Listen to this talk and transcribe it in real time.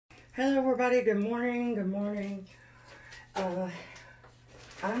Hello everybody, good morning, good morning.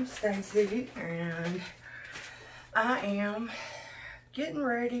 I'm Stacy and I am getting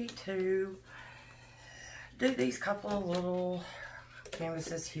ready to do these couple of little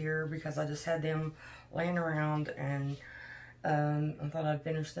canvases here because I just had them laying around and I thought I'd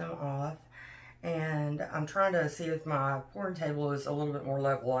finish them off. And I'm trying to see if my pouring table is a little bit more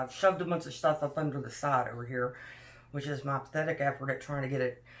level. I've shoved a bunch of stuff up under the side over here, which is my pathetic effort at trying to get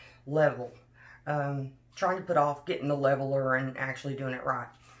it level. Trying to put off getting the leveler and actually doing it right.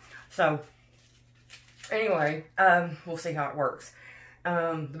 So, anyway, we'll see how it works.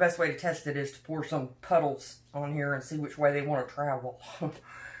 The best way to test it is to pour some puddles on here and see which way they want to travel.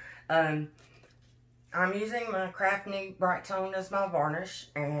 I'm using my Craft Neat Bright Tone as my varnish,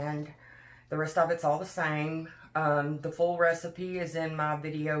 and the rest of it's all the same. The full recipe is in my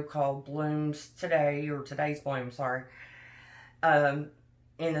video called Blooms Today, or Today's Bloom, sorry.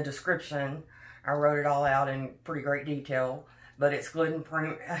 In the description, I wrote it all out in pretty great detail, but it's Glidden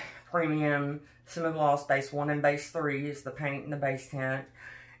Premium Semi-Gloss Base 1 and Base 3 is the paint and the base tint,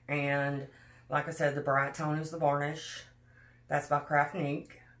 and like I said, the Bright Tone is the varnish. That's by Craft Neat,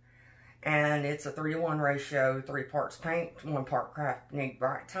 and it's a 3-to-1 ratio, 3 parts paint, 1 part Craft Neat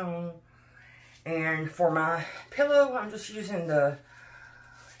Bright Tone. And for my pillow, I'm just using the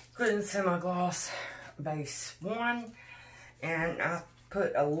Glidden Semi-Gloss Base 1, and I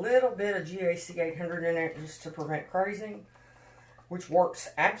put a little bit of GAC 800 in it just to prevent crazing, which works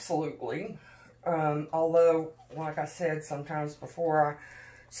absolutely. Although, like I said sometimes before, I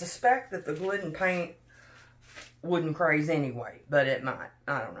suspect that the Glidden paint wouldn't craze anyway, but it might.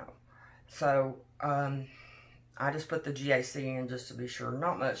 I don't know. So, I just put the GAC in just to be sure.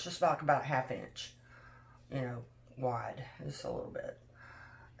 Not much, just about a ½ inch, you know, wide, just a little bit.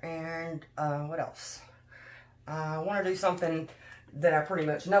 And what else? I want to do something that I pretty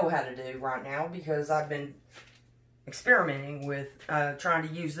much know how to do right now because I've been experimenting with trying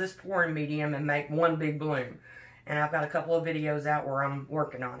to use this pouring medium and make one big bloom. And I've got a couple of videos out where I'm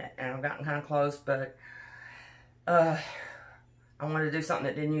working on it, and I've gotten kind of close, but I wanted to do something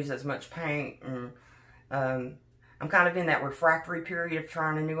that didn't use as much paint. And I'm kind of in that refractory period of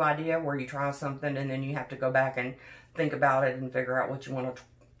trying a new idea where you try something and then you have to go back and think about it and figure out what you want to,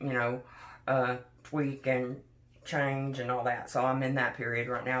 you know, tweak and change and all that. So I'm in that period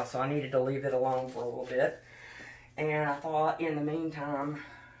right now, so I needed to leave it alone for a little bit. And I thought in the meantime,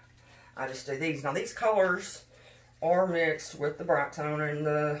 I just do these. Now these colors are mixed with the Bright Tone and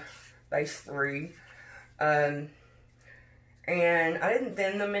the Base 3. And I didn't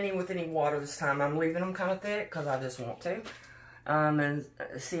thin them any with any water this time. I'm leaving them kind of thick because I just want to. And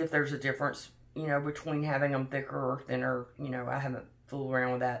see if there's a difference, you know, between having them thicker or thinner. You know, I haven't fooled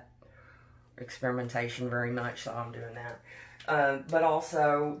around with that experimentation very much, so I'm doing that. But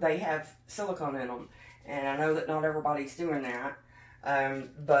also, they have silicone in them. And I know that not everybody's doing that.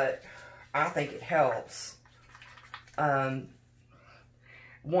 But I think it helps.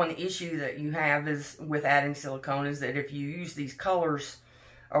 One issue that you have is with adding silicone is that if you use these colors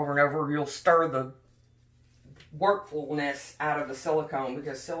over and over, you'll stir the workfulness out of the silicone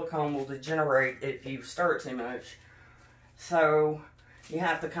because silicone will degenerate if you stir it too much. So you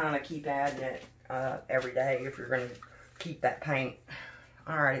have to kind of keep adding it every day if you're going to keep that paint.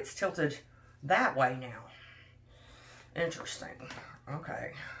 Alright, it's tilted that way now. Interesting.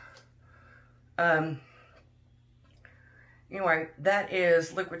 Okay. Anyway, that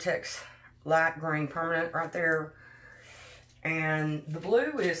is Liquitex Light Green Permanent right there. And the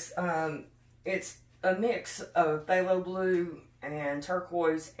blue is, it's a mix of phthalo blue and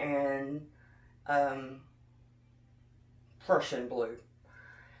turquoise and Prussian blue.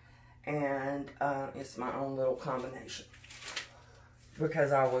 And it's my own little combination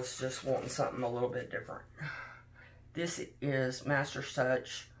because I was just wanting something a little bit different. This is Master's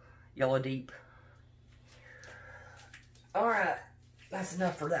Touch Yellow Deep. Alright, that's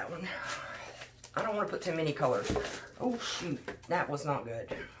enough for that one. I don't want to put too many colors. Oh shoot, that was not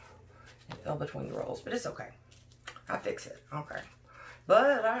good. It fell between the rolls, but it's okay. I fix it, okay.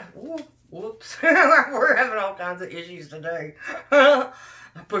 But whoops, we're having all kinds of issues today.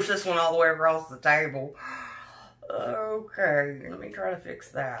 I pushed this one all the way across the table. Okay, let me try to fix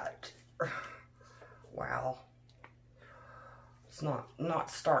that. Wow. It's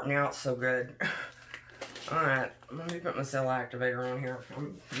not starting out so good. Alright, let me put my cell activator on here.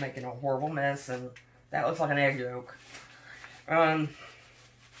 I'm making a horrible mess, and that looks like an egg yolk.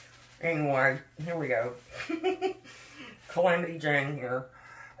 Anyway, here we go. Calamity Jane here.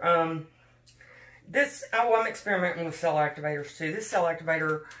 I'm experimenting with cell activators too. This cell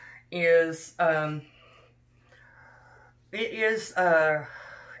activator is,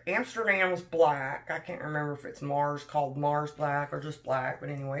 Amsterdam's black. I can't remember if it's called Mars Black or just black, but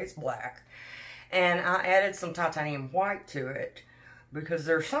anyway, it's black. And I added some titanium white to it because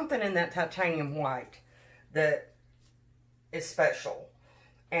there's something in that titanium white that is special.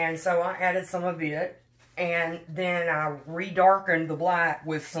 And so I added some of it, and then I redarkened the black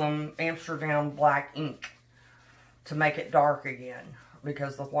with some Amsterdam black ink to make it dark again,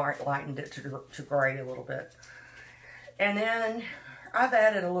 because the white lightened it to gray a little bit. And then I've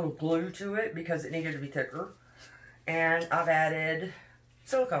added a little glue to it because it needed to be thicker. And I've added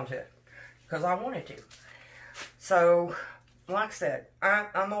silicone to it because I wanted to. So, like I said,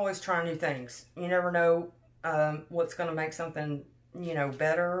 I'm always trying new things. You never know what's going to make something, you know,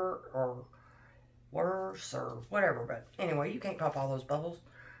 better or worse or whatever. But anyway, you can't pop all those bubbles.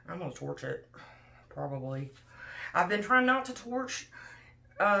 I'm going to torch it, probably. I've been trying not to torch.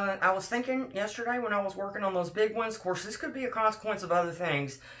 I was thinking yesterday when I was working on those big ones, of course this could be a consequence of other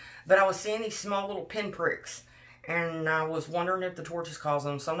things, but I was seeing these small little pinpricks, and I was wondering if the torches cause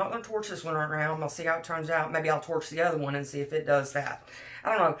them. So I'm not going to torch this one right now. I'll see how it turns out. Maybe I'll torch the other one and see if it does that. I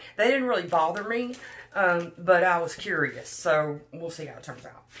don't know. They didn't really bother me, but I was curious. So we'll see how it turns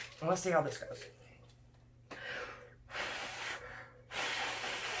out. And let's see how this goes.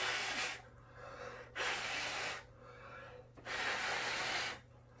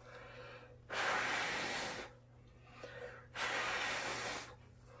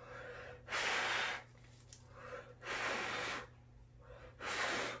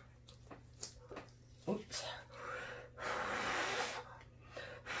 Oops.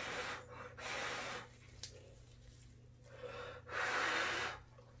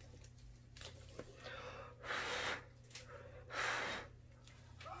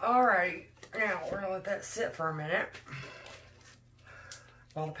 Alright, now we're going to let that sit for a minute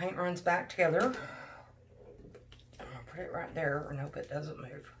while the paint runs back together. I'm going to put it right there and hope it doesn't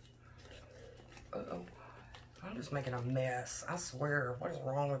move. Uh-oh. I'm just making a mess. I swear. What is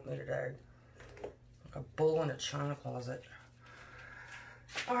wrong with me today? Like a bull in a china closet.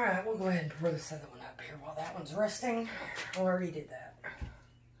 Alright, we'll go ahead and pour this other one up here while that one's resting. I already did that.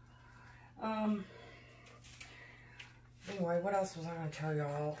 Anyway, what else was I going to tell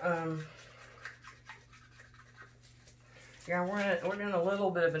y'all? Yeah, we're doing a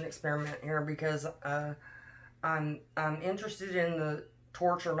little bit of an experiment here because I'm interested in the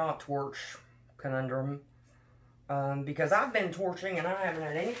torch or not torch conundrum. Because I've been torching and I haven't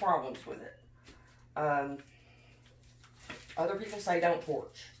had any problems with it. Other people say don't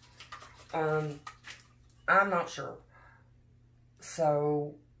torch. I'm not sure.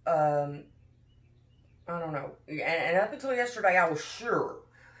 So, I don't know. And up until yesterday, I was sure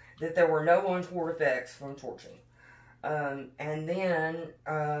that there were no untoward effects from torching. And then,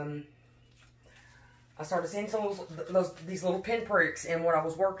 I started seeing some of these little pinpricks in what I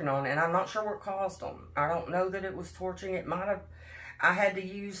was working on, and I'm not sure what caused them. I don't know that it was torching. It might have, I had to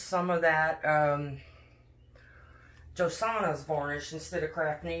use some of that, Josana's varnish instead of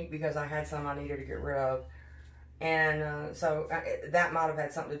Craft Neat because I had some I needed to get rid of. And so that might have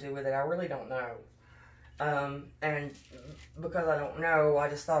had something to do with it. I really don't know. And because I don't know, I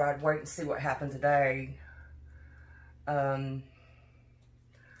just thought I'd wait and see what happened today.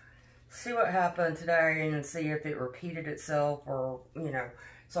 See what happened today and see if it repeated itself or, you know.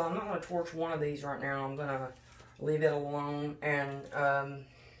 So I'm not going to torch one of these right now. I'm going to leave it alone and,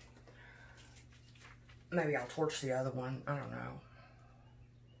 maybe I'll torch the other one. I don't know.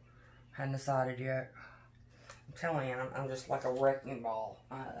 Hadn't decided yet. I'm telling you, I'm just like a wrecking ball.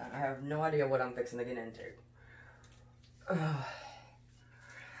 I have no idea what I'm fixing to get into.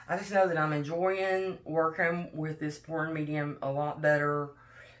 I just know that I'm enjoying working with this pouring medium a lot better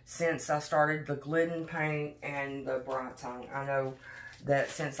since I started the Glidden paint and the Bright Tongue. I know that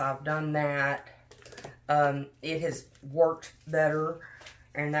since I've done that, it has worked better,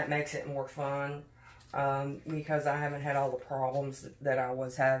 and that makes it more fun. Because I haven't had all the problems that I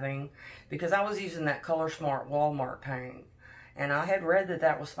was having. Because I was using that Color Smart Walmart paint. And I had read that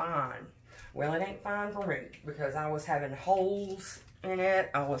that was fine. Well, it ain't fine for me. Because I was having holes in it.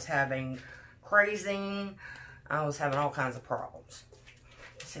 I was having crazing. I was having all kinds of problems.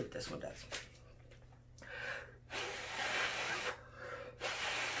 Let's see what this one does.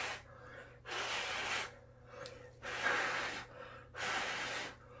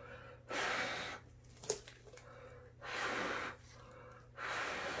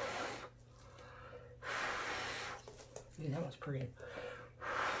 That was pretty.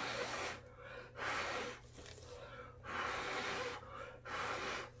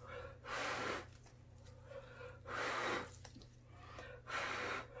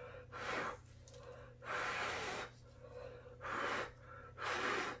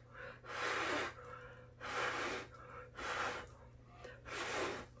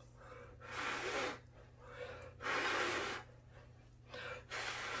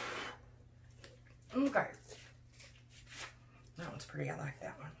 pretty. I like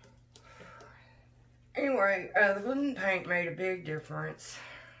that one. Anyway, the wooden paint made a big difference.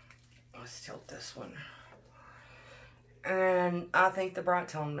 Let's tilt this one. And I think the bright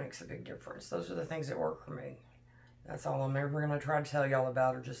tone makes a big difference. Those are the things that work for me. That's all I'm ever going to try to tell y'all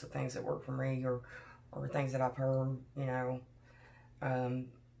about, are just the things that work for me, or things that I've heard, you know.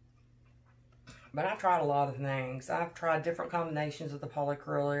 But I've tried a lot of things. I've tried different combinations of the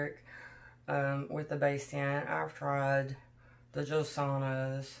polyacrylic with the base tint. I've tried the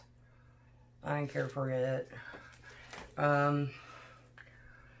Josannas. I didn't care for it. You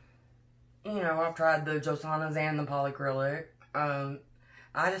know, I've tried the Josannas and the polyacrylic.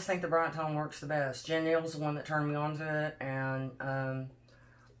 I just think the bright tone works the best. Jen Neal's the one that turned me on to it, and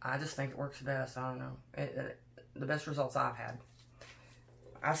I just think it works the best. I don't know. The best results I've had.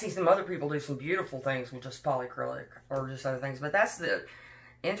 I've seen some other people do some beautiful things with just polyacrylic or just other things, but that's the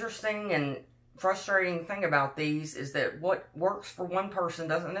interesting and frustrating thing about these, is that what works for one person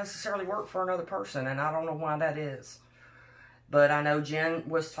doesn't necessarily work for another person, and I don't know why that is. But I know Jen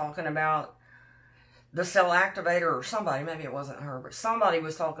was talking about the cell activator, or somebody, maybe it wasn't her, but somebody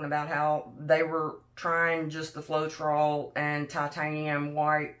was talking about how they were trying just the Floetrol and titanium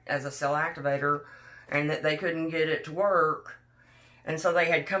white as a cell activator, and that they couldn't get it to work. And so they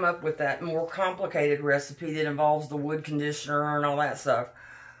had come up with that more complicated recipe that involves the wood conditioner and all that stuff.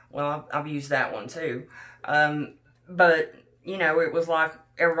 Well, I've used that one too. But, you know, it was like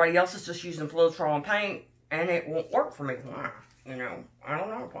everybody else is just using Floetrol and paint, and it won't work for me. Why? You know, I don't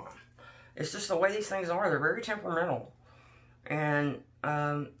know why. It's just the way these things are. They're very temperamental. And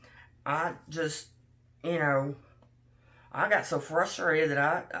I just, you know, I got so frustrated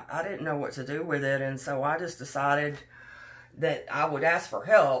that I didn't know what to do with it. And so I just decided that I would ask for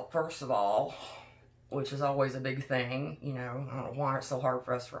help, first of all, which is always a big thing. You know, I don't know why it's so hard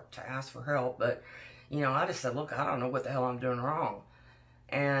for us to ask for help. But, you know, I just said, look, I don't know what the hell I'm doing wrong.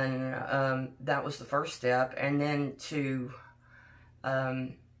 And that was the first step. And then to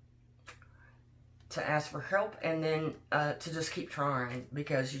ask for help, and then to just keep trying,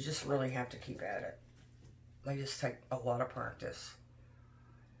 because you just really have to keep at it. They just take a lot of practice.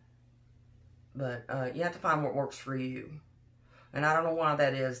 But you have to find what works for you. And I don't know why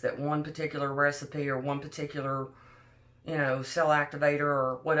that is, that one particular recipe or one particular, you know, cell activator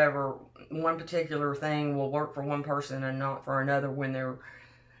or whatever, one particular thing will work for one person and not for another, when they're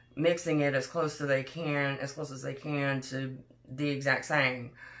mixing it as close as they can to the exact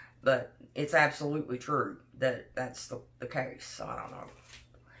same. But it's absolutely true that that's the case. So I don't know.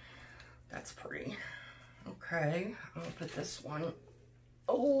 That's pretty. Okay, I'm gonna put this one,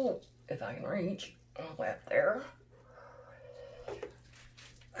 oh, if I can reach, on left there.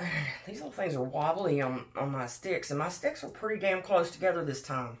 These little things are wobbly on my sticks, and my sticks are pretty damn close together this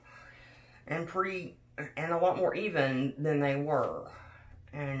time, and a lot more even than they were.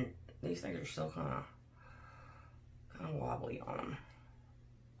 And these things are still kind of wobbly on them.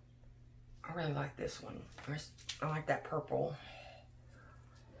 I really like this one. I like that purple.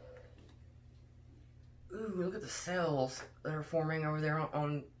 Ooh, look at the cells that are forming over there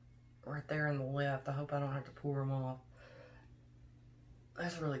on right there in the left. I hope I don't have to pour them off.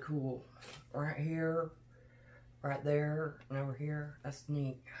 That's really cool. Right here, right there, and over here. That's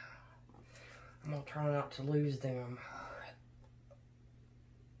neat. I'm gonna try not to lose them.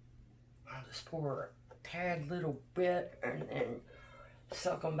 I'll just pour a tad little bit and then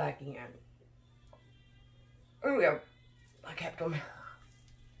suck them back in. There we go. I kept them.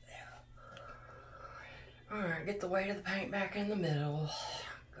 Alright, get the weight of the paint back in the middle.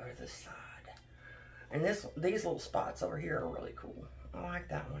 Go to the side. And these little spots over here are really cool. I like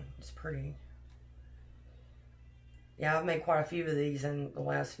that one. It's pretty. Yeah, I've made quite a few of these in the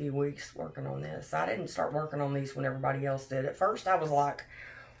last few weeks working on this. I didn't start working on these when everybody else did. At first, I was like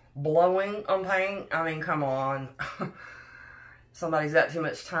blowing on paint. I mean, come on. Somebody's got too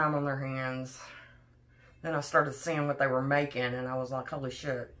much time on their hands. Then I started seeing what they were making, and I was like, holy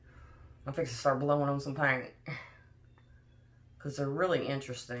shit. I'm fixing to start blowing on some paint. Because they're really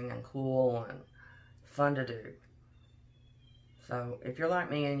interesting and cool and fun to do. So, if you're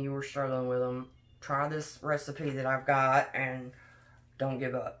like me and you were struggling with them, try this recipe that I've got and don't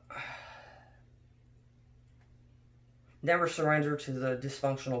give up. Never surrender to the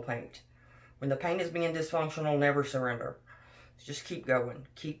dysfunctional paint. When the paint is being dysfunctional, never surrender. Just keep going.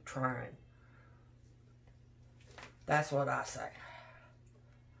 Keep trying. That's what I say.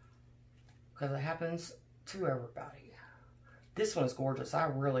 Because it happens to everybody. This one's gorgeous. I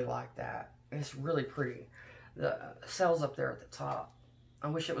really like that. It's really pretty. The cells up there at the top. I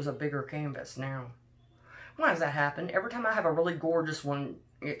wish it was a bigger canvas now. Why does that happen? Every time I have a really gorgeous one,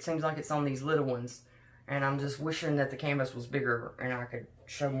 it seems like it's on these little ones. And I'm just wishing that the canvas was bigger and I could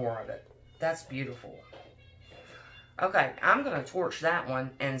show more of it. That's beautiful. Okay, I'm going to torch that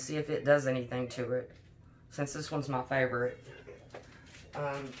one and see if it does anything to it, since this one's my favorite.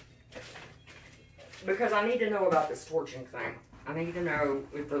 Because I need to know about this torching thing. I need to know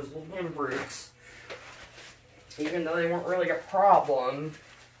if those little pinpricks, even though they weren't really a problem,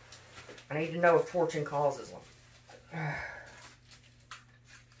 I need to know if torching causes them.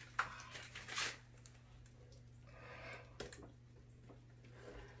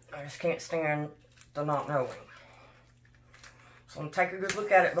 I just can't stand the not knowing. So I'm going to take a good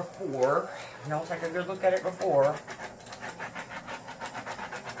look at it before. Y'all take a good look at it before.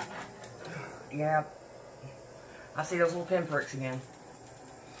 Yeah. I see those little pinpricks again.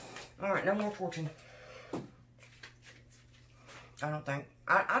 Alright, no more torching. I don't think.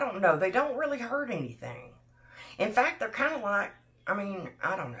 I don't know. They don't really hurt anything. In fact, they're kind of like, I mean,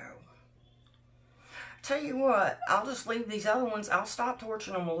 I don't know. Tell you what, I'll just leave these other ones. I'll stop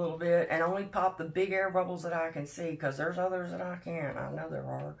torching them a little bit and only pop the big air bubbles that I can see, because there's others that I can't. I know there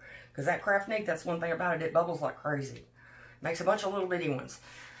are. Because that craft ink, that's one thing about it. It bubbles like crazy. Makes a bunch of little bitty ones.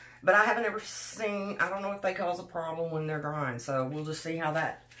 But I haven't ever seen, I don't know if they cause a problem when they're drying. So we'll just see how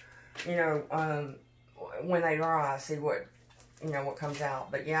that, you know, when they dry, see what, you know, what comes out.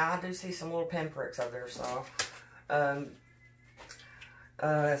 But yeah, I do see some little pinpricks over there. So,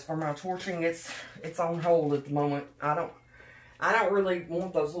 as for my torching, it's on hold at the moment. I don't really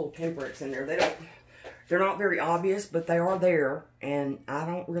want those little pinpricks in there. They're not very obvious, but they are there, and I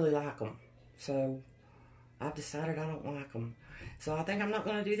don't really like them. So I've decided I don't like them. So I think I'm not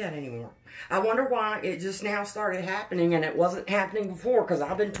going to do that anymore. I wonder why it just now started happening and it wasn't happening before, because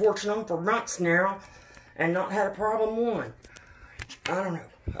I've been torching them for months now and not had a problem one. I don't know.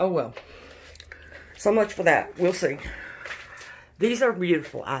 Oh well. So much for that. We'll see. These are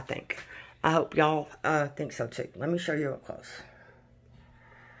beautiful, I think. I hope y'all think so too. Let me show you up close.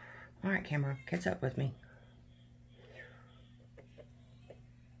 Alright, camera, catch up with me.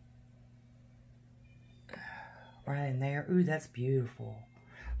 Right in there. Ooh, that's beautiful.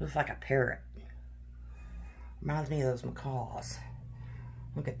 Looks like a parrot. Reminds me of those macaws.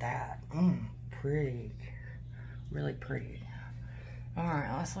 Look at that. Pretty. Really pretty.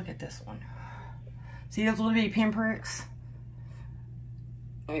 Alright, let's look at this one. See those little bitty pinpricks?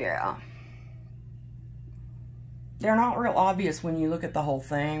 Yeah. They're not real obvious when you look at the whole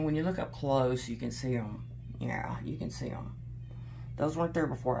thing. When you look up close, you can see them. Yeah, you can see them. Those weren't there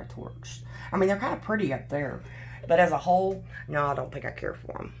before I torched. I mean, they're kind of pretty up there. But as a whole, no, I don't think I care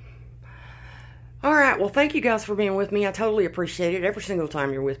for them. Alright, well, thank you guys for being with me. I totally appreciate it. Every single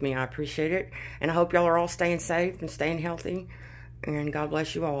time you're with me, I appreciate it. And I hope y'all are all staying safe and staying healthy. And God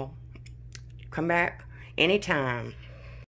bless you all. Come back anytime.